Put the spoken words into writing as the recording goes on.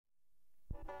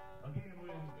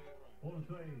want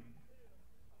to say,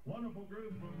 wonderful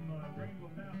group from Greenville,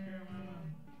 South Carolina,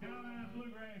 Skyline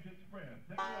Bluegrass Express.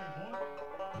 Take it away,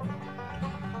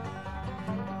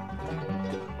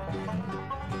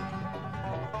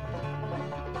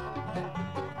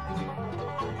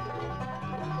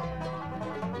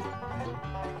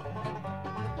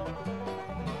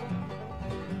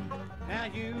 Now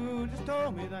you just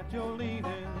told me that you're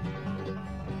leaving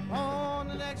on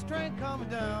the next train coming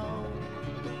down.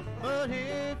 But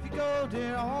if you go,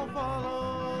 dear, I won't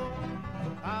follow.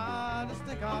 I just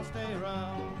think I'll stay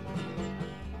around.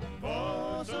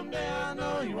 For someday I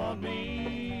know you want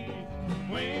me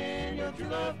when your true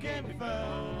love can't be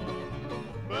found.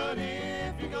 But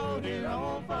if you go, dear, I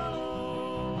won't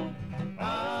follow.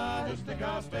 I just think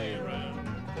I'll stay around.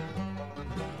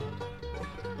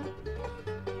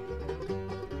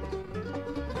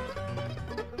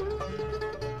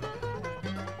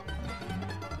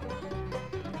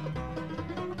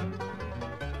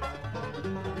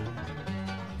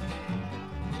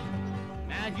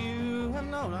 You have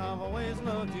known I've always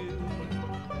loved you,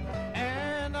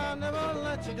 and I'll never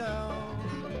let you down.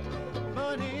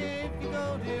 But if you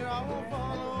go, dear, I won't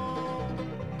follow.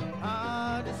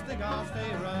 I just think I'll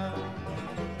stay around.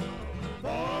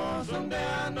 For someday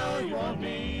I know you want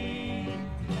me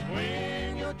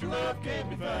when your true love can't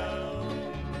be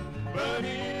found. But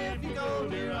if you go,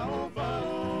 dear, I won't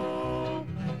follow.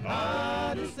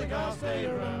 I just think I'll stay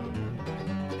around.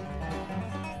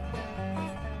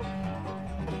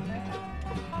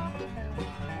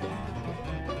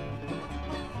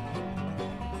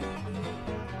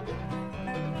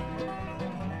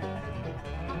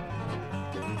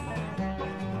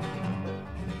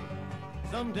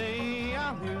 Someday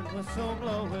I'll hear the whistle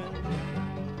blowing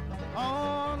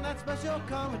on that special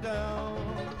coming down,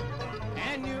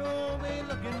 and you'll be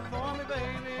looking for me,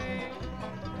 baby,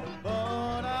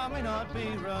 but I may not be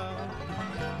around.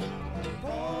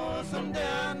 For someday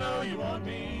I know you want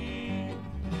me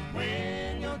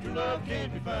when your true love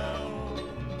can't be found.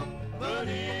 But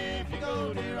if you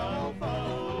go, dear, I'll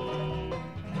follow.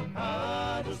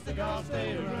 I just think I'll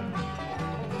stay around.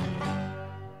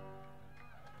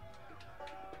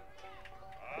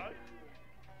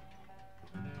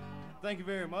 Thank you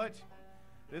very much.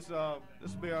 This will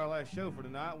be our last show for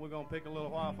tonight. We're going to pick a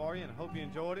little while for you, and I hope you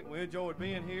enjoyed it. We enjoyed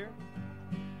being here.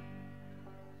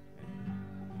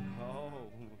 Oh,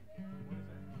 what is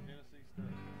that? Tennessee stuff.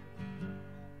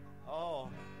 Oh.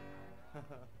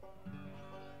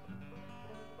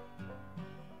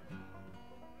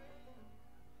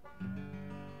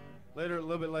 A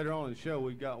little bit later on in the show,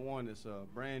 we've got one that's a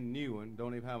brand new one.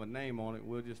 Don't even have a name on it.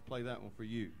 We'll just play that one for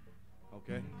you.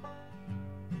 Okay?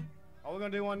 Oh, we're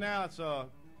going to do one now.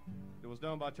 It was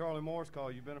done by Charlie Morris,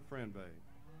 called You've Been a Friend, Babe.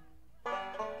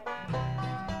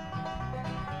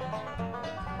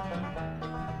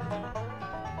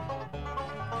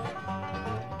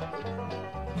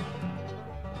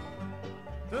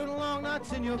 Through the long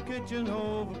nights in your kitchen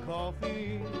over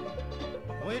coffee,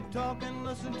 we'd talk and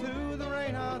listen to the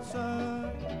rain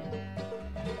outside.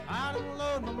 I'd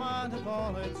unload my mind of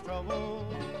all its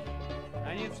troubles,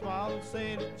 and you'd smile and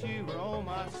say that you were on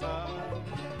my side.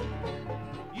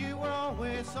 You were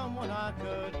always someone I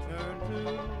could turn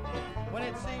to when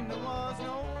it seemed there was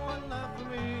no one left for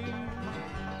me.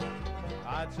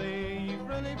 I'd say you've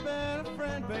really been a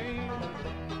friend, babe,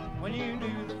 when you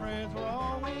knew the friends were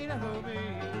all we'd ever be.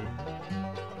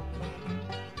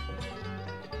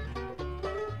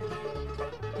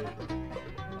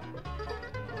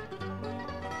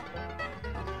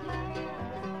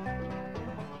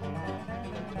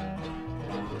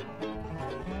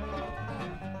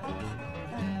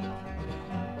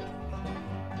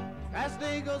 As the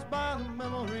day goes by, the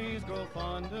memories grow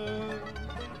fonder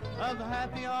of the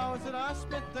happy hours that I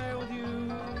spent there with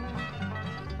you.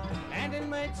 And it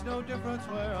makes no difference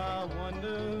where I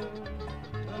wander,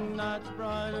 the night's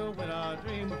brighter when I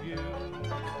dream of you.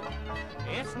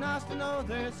 It's nice to know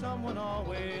there's someone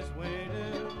always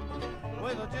waiting,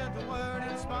 with a gentle word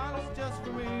and a smile that's just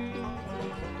for me.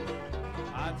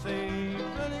 I'd say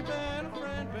you've really been a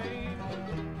friend, babe,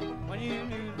 when you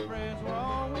knew the friends were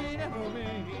all we'd ever be.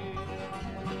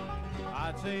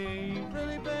 I'd say you've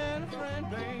really been a friend,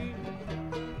 babe,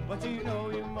 but you know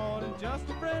you're more than just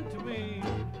a friend to me.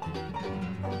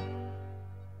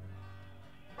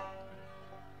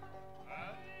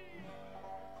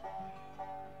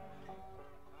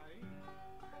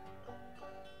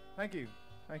 Thank you.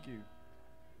 Thank you.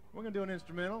 We're going to do an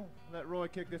instrumental. Let Roy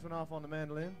kick this one off on the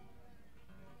mandolin.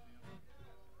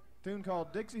 Tune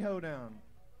called Dixie Hoedown.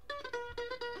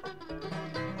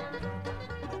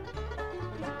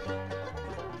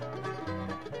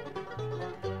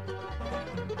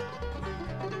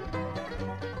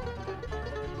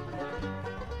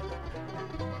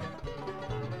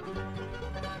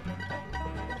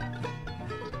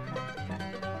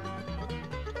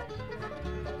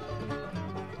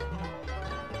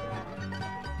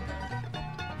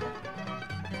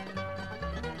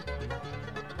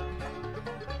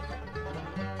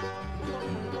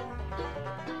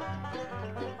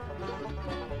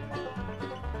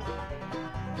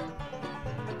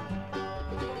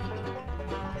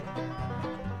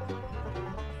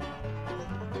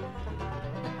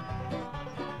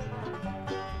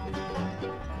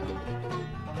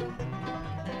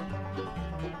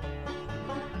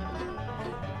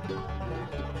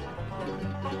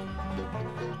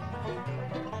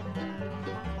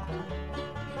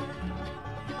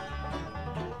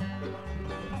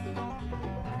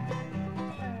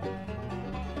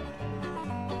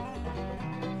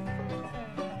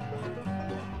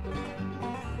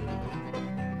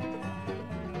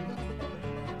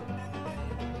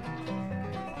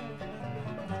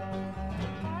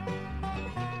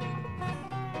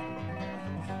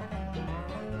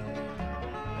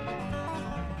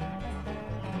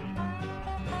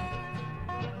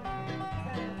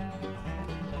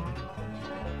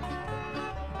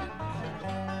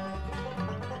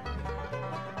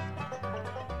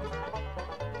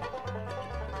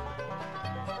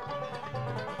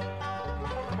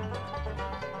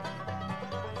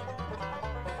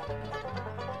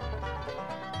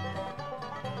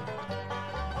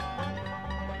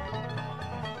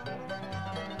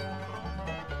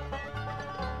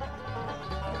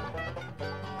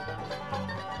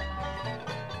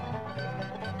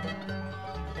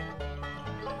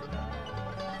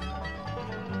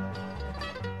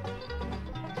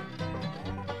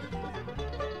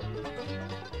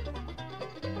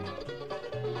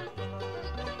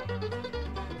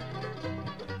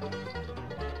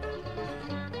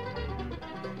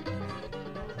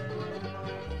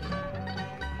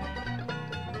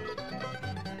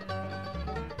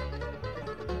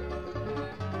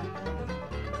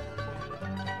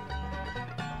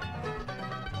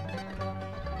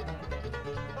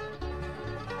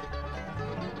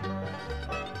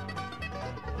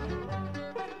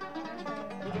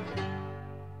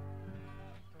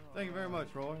 much,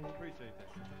 Roy. We appreciate that.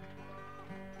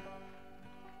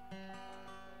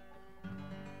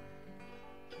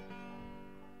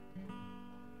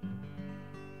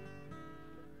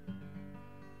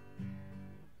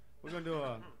 We're going to do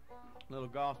a little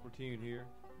gospel tune here.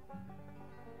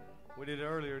 We did it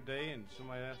earlier today, and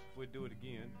somebody asked if we'd do it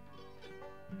again.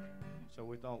 So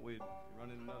we thought we'd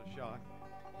run in another shot.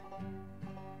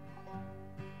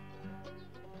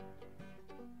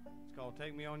 It's called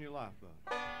Take Me On Your Lifeboat.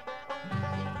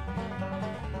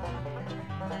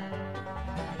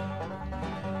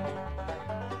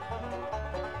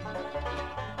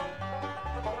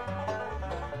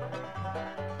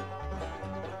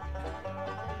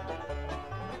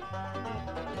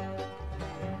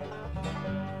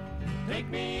 Take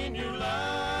me in your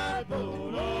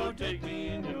lifeboat, Lord, take me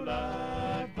in your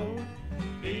lifeboat.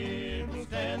 It will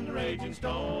stand the raging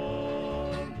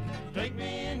storm. Take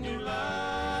me in your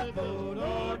lifeboat,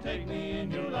 Lord, take me in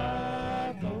your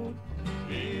lifeboat.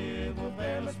 It will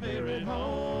bear my spirit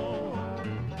home.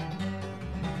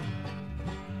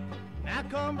 Now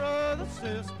come, brothers,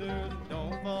 sisters,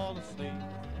 don't fall asleep,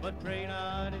 but pray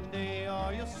night and day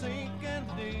or you'll sink in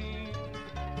deep.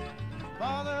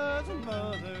 Fathers and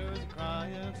mothers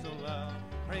crying so loud,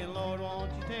 praying, Lord,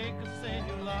 won't you take us in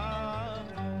your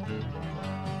lifeboat?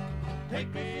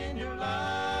 Take me in your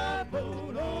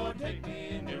lifeboat, Lord, take me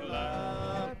in your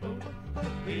lifeboat.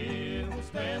 It will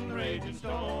stand the raging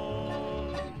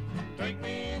storm. Take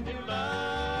me in your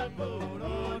lifeboat,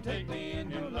 Lord, take me in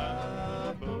your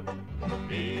lifeboat.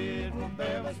 It will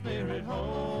bear my spirit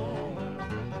home.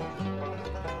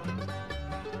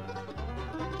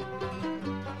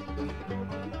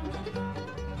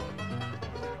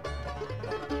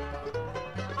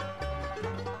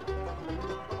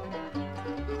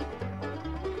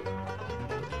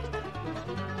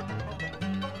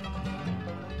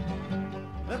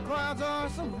 The clouds are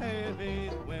so heavy,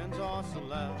 the winds are so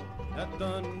loud, that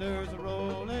thunders are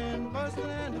rolling, bursting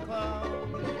into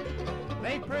clouds.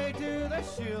 They pray to their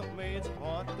shipmates for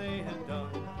what they had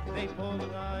done. They pull the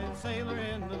dying sailor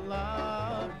in the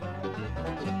lifeboat.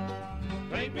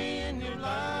 Take me in your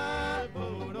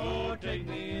lifeboat, or take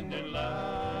me in your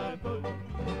lifeboat.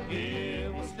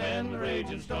 It will stand the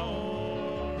raging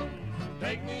storm.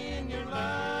 Take me in your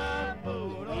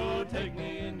lifeboat, or take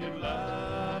me in your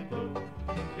lifeboat.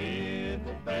 It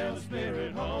will bear the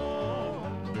spirit home.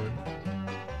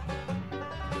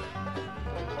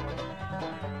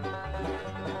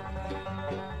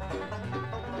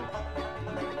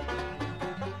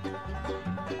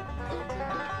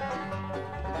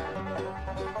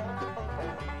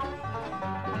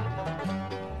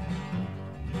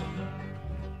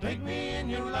 Take me in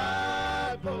your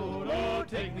lifeboat, oh,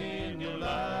 take me in your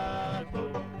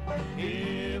lifeboat.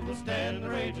 It will stand the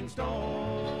raging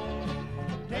storm.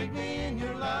 Take me in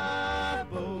your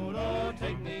lifeboat, oh,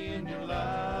 take me in your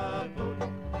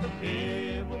lifeboat.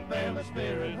 It will bear my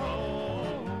spirit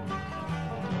home.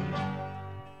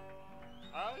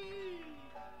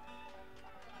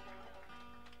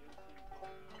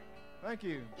 Thank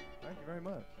you. Thank you very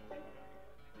much.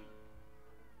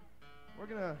 We're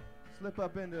going to slip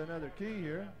up into another key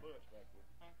here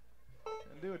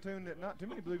and do a tune that not too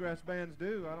many bluegrass bands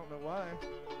do. I don't know why. It's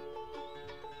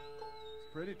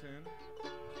a pretty tune.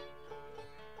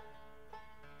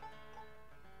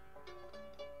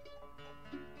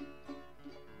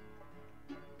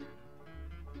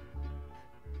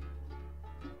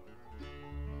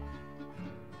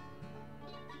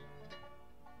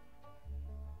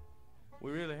 We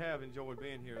really have enjoyed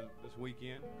being here this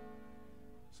weekend.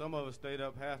 Some of us stayed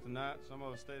up half the night, some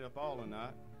of us stayed up all the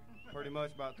night, pretty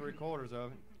much about 3/4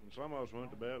 of it. And some of us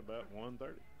went to bed about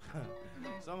 1:30.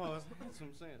 Some of us had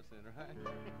some sense in, right?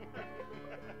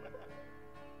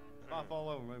 If I fall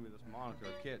over, maybe this monitor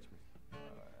will catch me.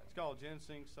 It's called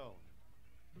Ginseng Soul.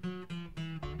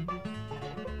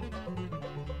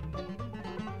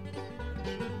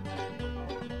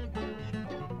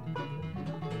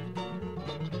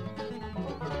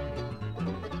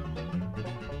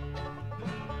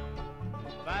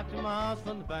 Miles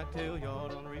from the backtail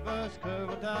yard on the reverse curve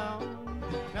of town.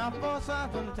 Now 4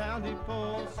 south from the town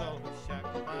depot, so the shack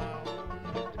is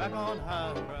found. Back on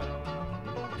high ground.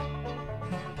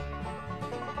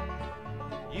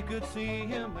 You could see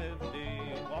him every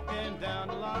day walking down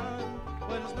the line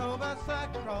with a snowball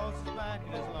sack across his back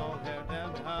and his long hair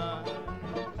down behind,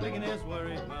 thinking his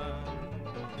worried mind.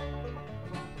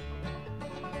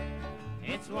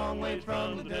 It's a long way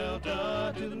from the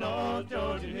Delta to the North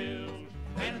Georgia hills,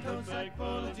 and a tote sack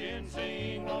full of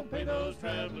ginseng won't pay those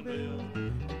traveling bills.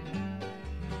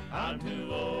 I'm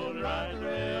too old to ride the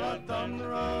rail, I thumb the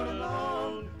road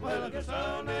alone. Well, I guess guess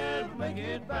I'll never make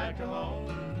it back to home.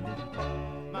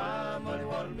 My muddy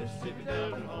water Mississippi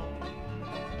Delta home.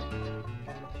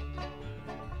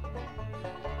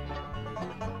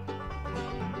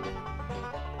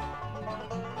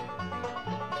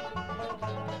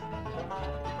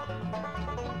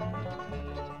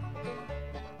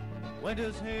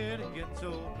 Winter's here to get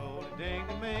so cold, it dang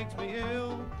it makes me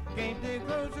ill. Can't dig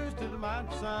groceries to the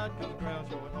mountainside, cause the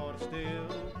ground's growing hard still.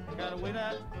 Gotta wait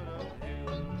out to put up the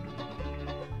hill.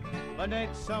 But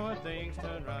next summer things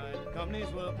turn right,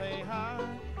 companies will pay high.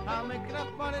 I'll make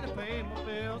enough money to pay my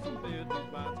bills and build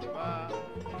these mountains goodbye.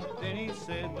 Then he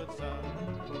said with a sigh,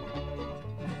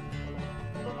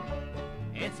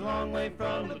 it's a long way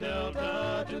from the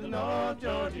Delta to the North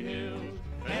Georgia hills,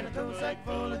 and a tow sack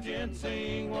full of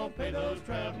ginseng won't pay those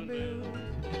traveling bills.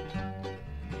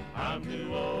 I'm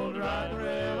too old to ride the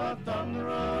rail, I've done the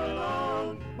road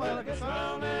along. Well, I guess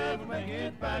I'll never make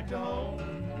it back to home.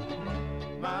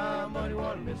 My muddy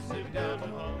water Mississippi Delta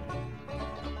home.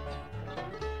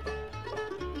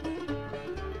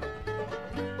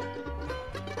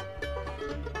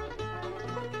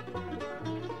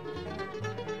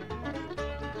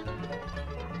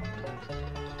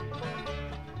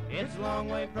 It's a long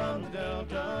way from the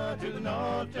Delta to the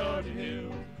North Georgia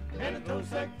hills, and a tow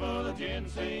sack full of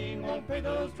ginseng won't pay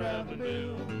those traveling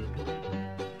bills.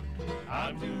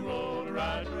 I'm too old to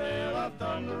ride the rail, I've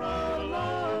done the road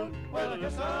alone. Well, I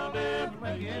guess I'll never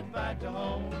make it back to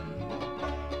home.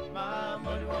 My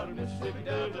muddy water Mississippi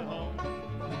Delta home.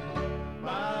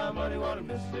 My muddy water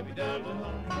Mississippi Delta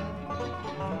home.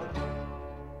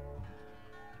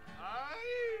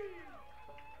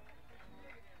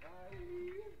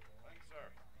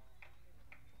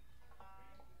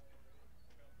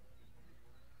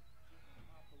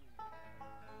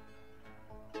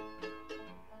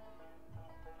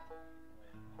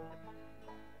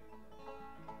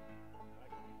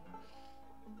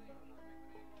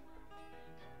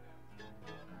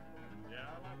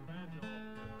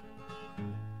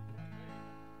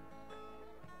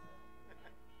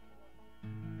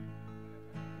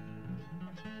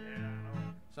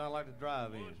 Sound like the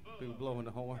drive-in, people blowing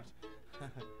the horns. I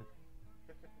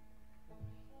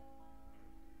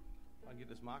can get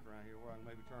this mic around here where I can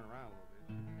maybe turn around a little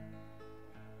bit.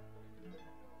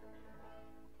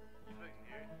 You think,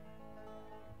 Gary?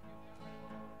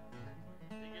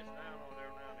 He gets down on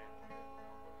there now and then.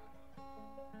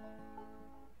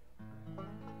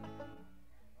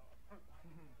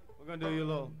 We're gonna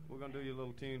do you a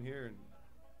little tune here and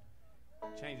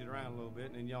change it around a little bit,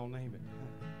 and then y'all name it.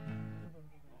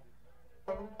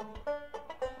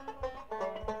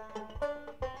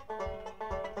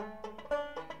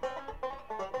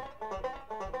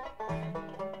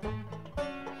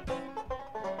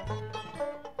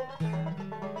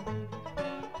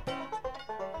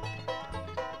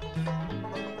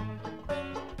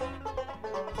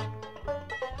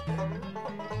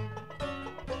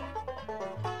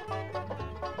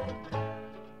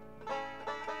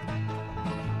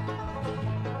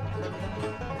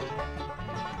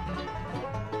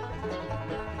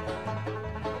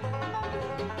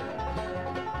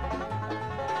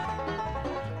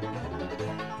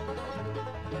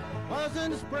 In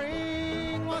the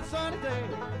spring, one sunny day,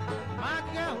 my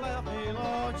gal left me,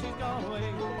 Lord, she's gone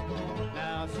away.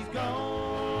 Now she's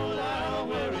gone, I don't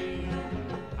worry,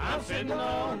 I'm sitting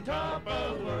on top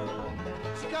of the world.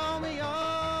 She called me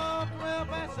up from El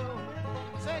Paso,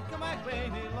 said, come back,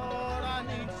 baby, Lord, I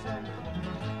need you so.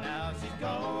 Now she's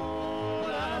gone,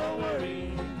 I don't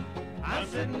worry, I'm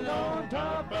sitting on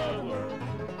top of the world.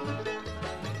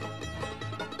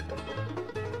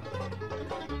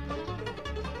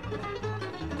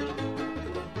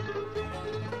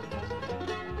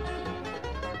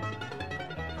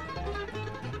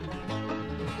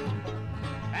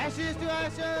 Ashes to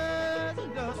ashes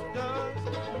and dust to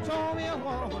dust. Show me a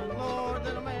woman, Lord,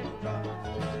 that a man can trust.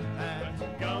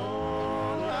 And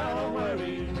gone, I don't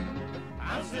worry,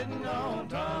 I'm sitting on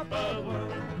top of the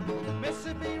world.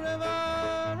 Mississippi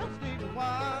River runs deep and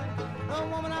wide. The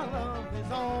woman I love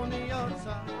is on the other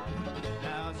side.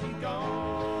 Now she's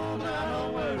gone, I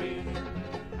don't worry,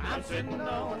 I'm sitting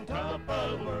on top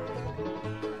of the world.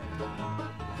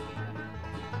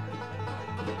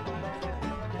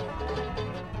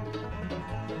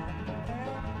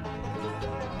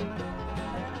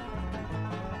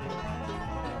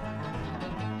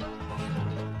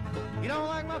 You don't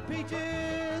like my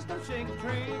peaches, don't shake the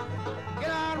tree. Get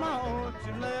out of my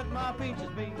orchard and let my peaches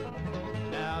be.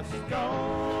 Now she's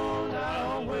gone, I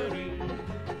don't worry,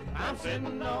 I'm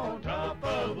sitting on top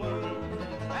of the world.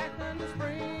 Back in the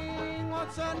spring,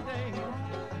 one Sunday,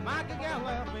 my gal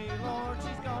left me, Lord,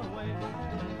 she's gone away.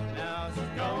 Now she's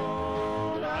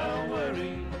gone, I don't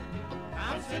worry.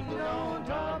 I'm sitting on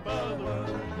top of the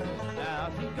world.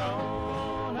 Now she's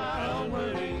gone, I don't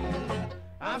worry.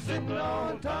 I'm sitting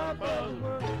on top of the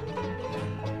world.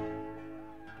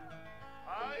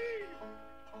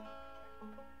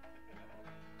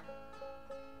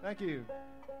 Thank you.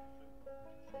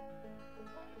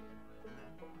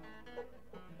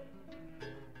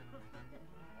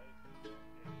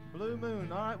 Blue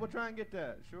Moon. All right, we'll try and get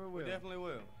that. Sure will. We definitely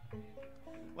will.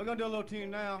 We're going to do a little tune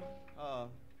now.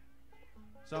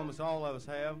 Some of us, all of us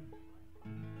have.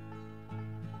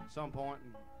 Some point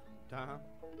in time.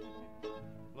 A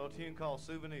little tune called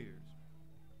Souvenirs.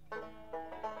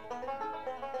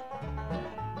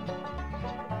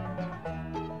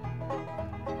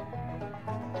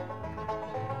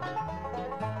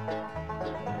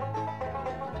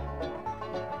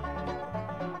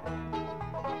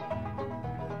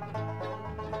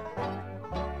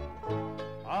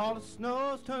 All the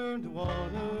snow's turned to water.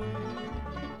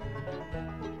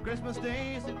 Christmas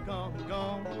days have come and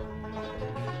gone.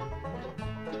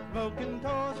 Broken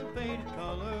toys and faded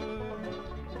colors.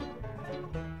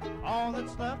 All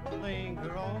that's left to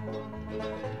linger on.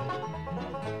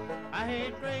 I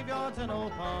hate graveyards and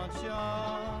old pawn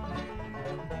shops,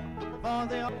 for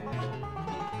they all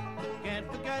can't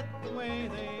forget the way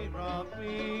they robbed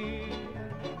me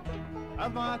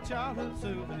of my childhood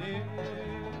souvenirs.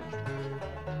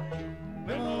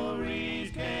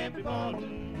 Memories can't be bought,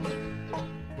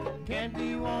 can't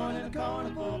be won in a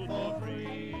carnival for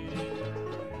free.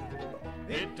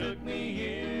 It took me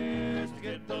years to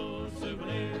get those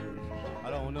souvenirs. I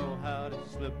don't know how it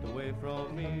slipped away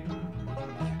from me.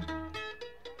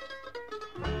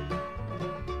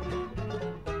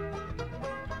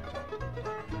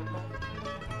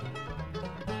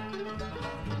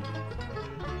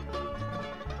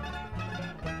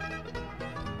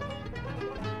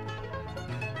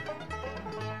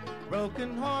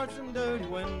 Broken hearts and dirty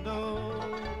windows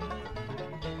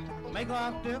make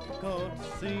life difficult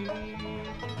to see.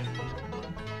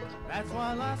 That's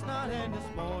why last night and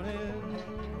this morning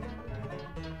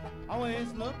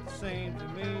always look the same to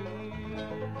me.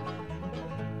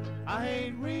 I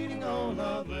hate reading old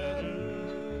love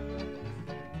letters,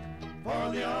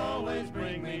 for they always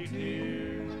bring me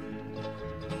tears.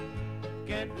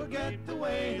 Can't forget the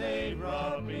way they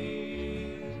robbed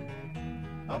me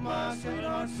of my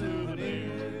sweetheart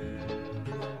souvenirs.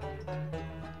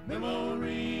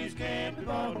 Memories can't be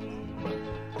bought,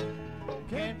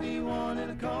 can't be won in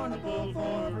a carnival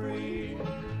for free.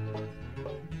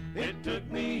 It took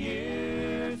me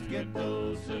years to get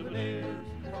those souvenirs.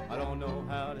 I don't know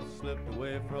how it slipped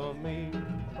away from me.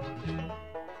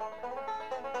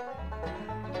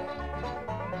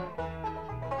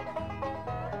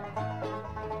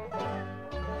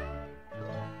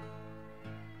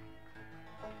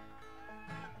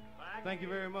 Thank you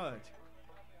very much.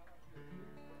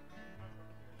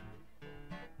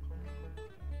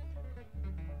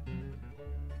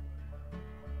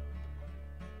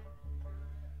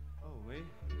 Oh, man.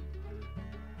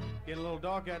 Getting a little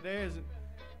dark out there. Is it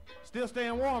still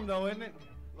staying warm, though, isn't it?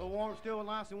 A little warm, still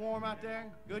nice and warm out there.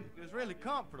 Good. It's really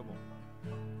comfortable.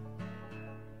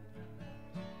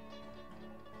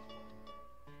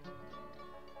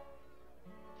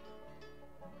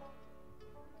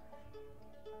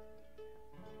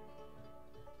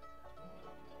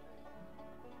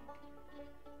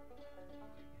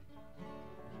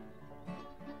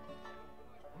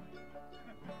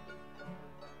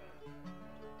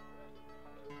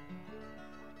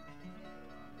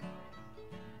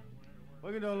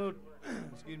 We're gonna do a little,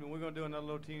 excuse me, we're gonna do another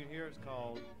little tune here. It's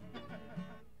called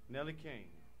Nellie King.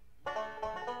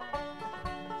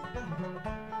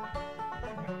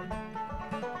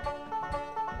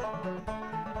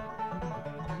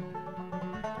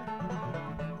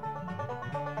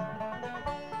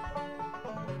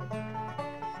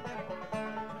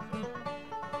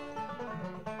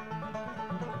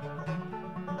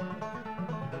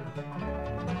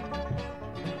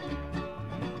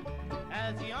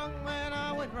 As a young man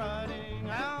I went riding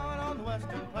out on the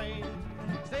western plains,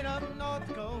 stayed up in North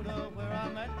Dakota where I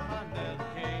met my Nellie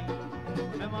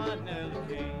King. Met my Nellie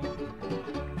King.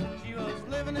 She was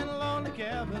living in a lonely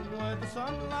cabin with the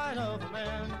sunlight of a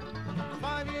man. For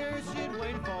 5 years she'd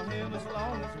waited for him as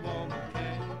long as a woman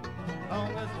can.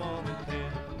 Long as a woman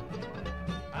can.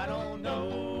 I don't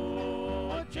know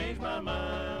what changed my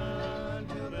mind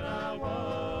till then I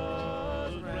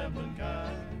was a rambling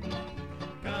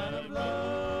kind of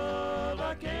love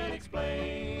I can't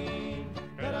explain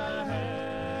that I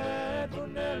had for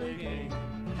Nellie King.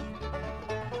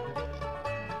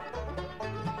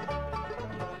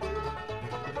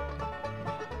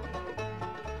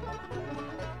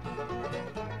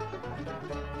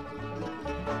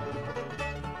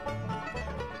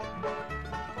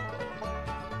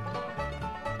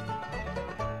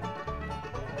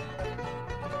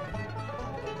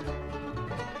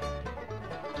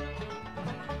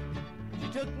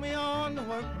 took me on to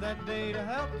work that day to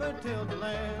help her till the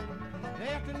land. In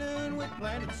the afternoon we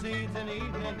planted seeds, and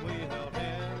evening we held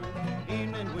hands.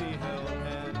 Evening we held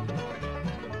hands.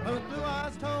 Her blue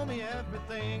eyes told me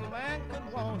everything a man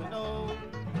could want to know.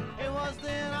 It was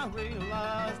then I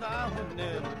realized I would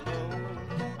never go.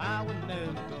 I would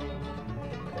never go.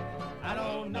 I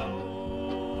don't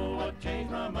know what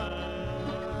changed my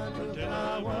mind until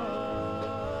I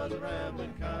was a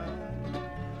rambling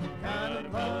kind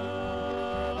of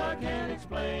love I can't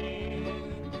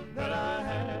explain that I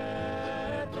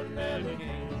had for Nellie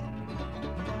King.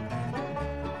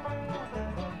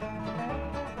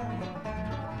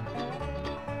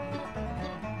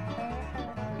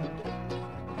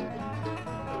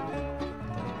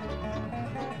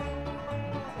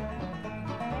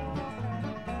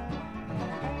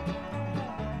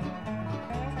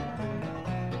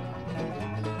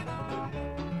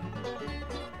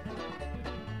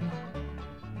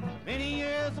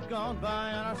 Gone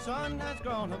by and our son has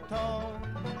grown up tall.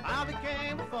 I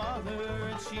became a father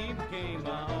and she became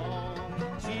my own.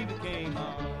 She became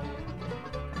my own.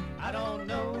 I don't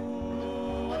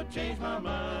know what changed my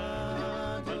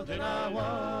mind till then I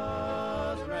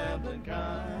was a rambling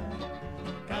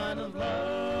kind of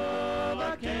love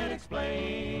I can't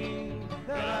explain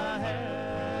that I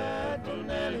had for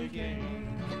Nellie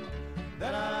King.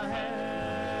 That I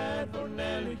had for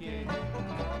Nellie King.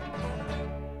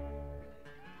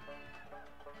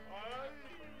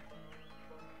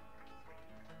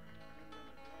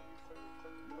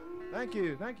 Thank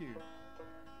you, thank you.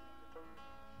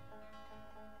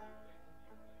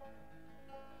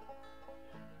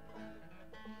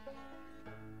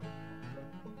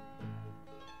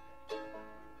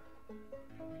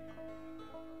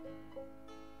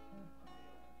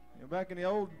 You know, back in the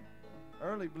old,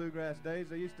 early bluegrass days,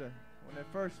 they used to, when they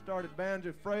first started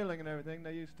banjo frailing and everything,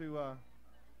 they used to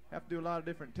have to do a lot of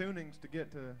different tunings to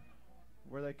get to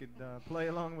where they could play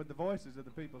along with the voices of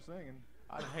the people singing.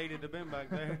 I'd hated to have been back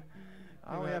there.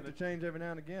 I only have to change every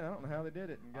now and again. I don't know how they did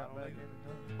it and got back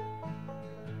in.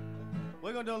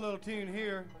 We're going to do a little tune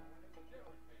here.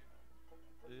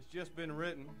 It's just been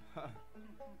written.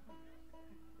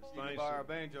 It's by our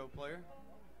banjo player.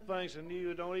 Things and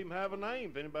you don't even have a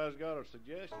name if anybody's got a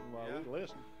suggestion while we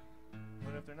listen.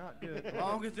 But if they're not good. As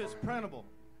long as it's printable.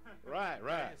 Right.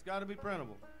 It's got to be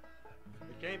printable.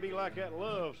 It can't be like that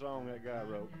love song that guy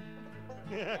wrote.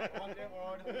 No, don't get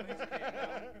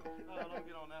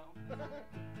on that one.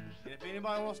 And if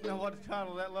anybody wants to know what the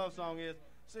title of that love song is,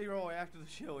 see Roy after the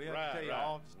show. He'll have to tell you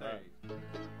off the stage.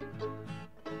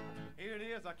 Right. Here it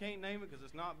is. I can't name it because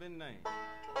it's not been named.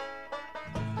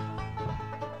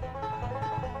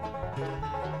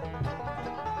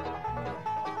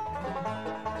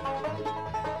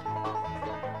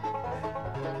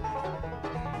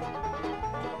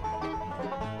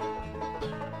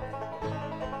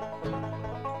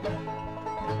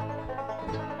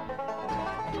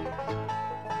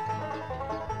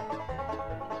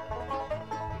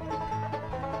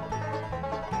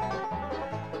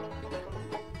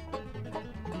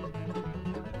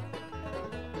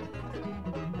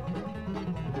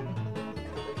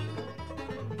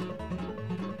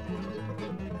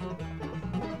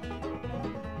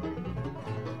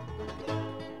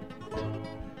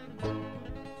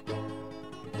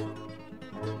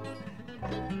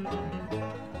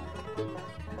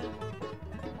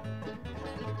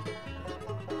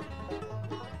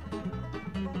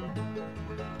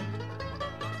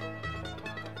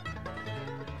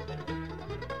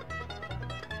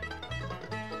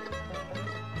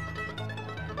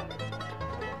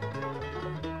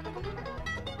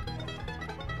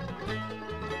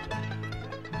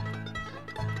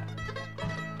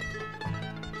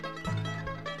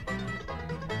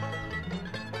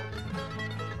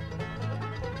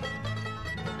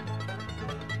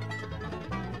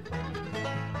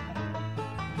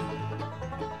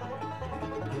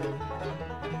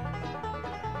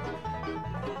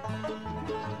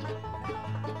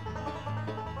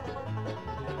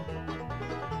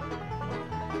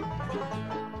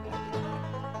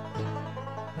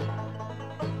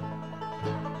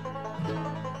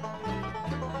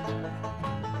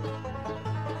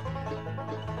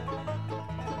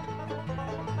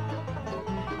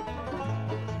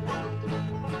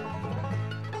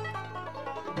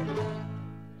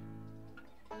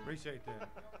 Appreciate that.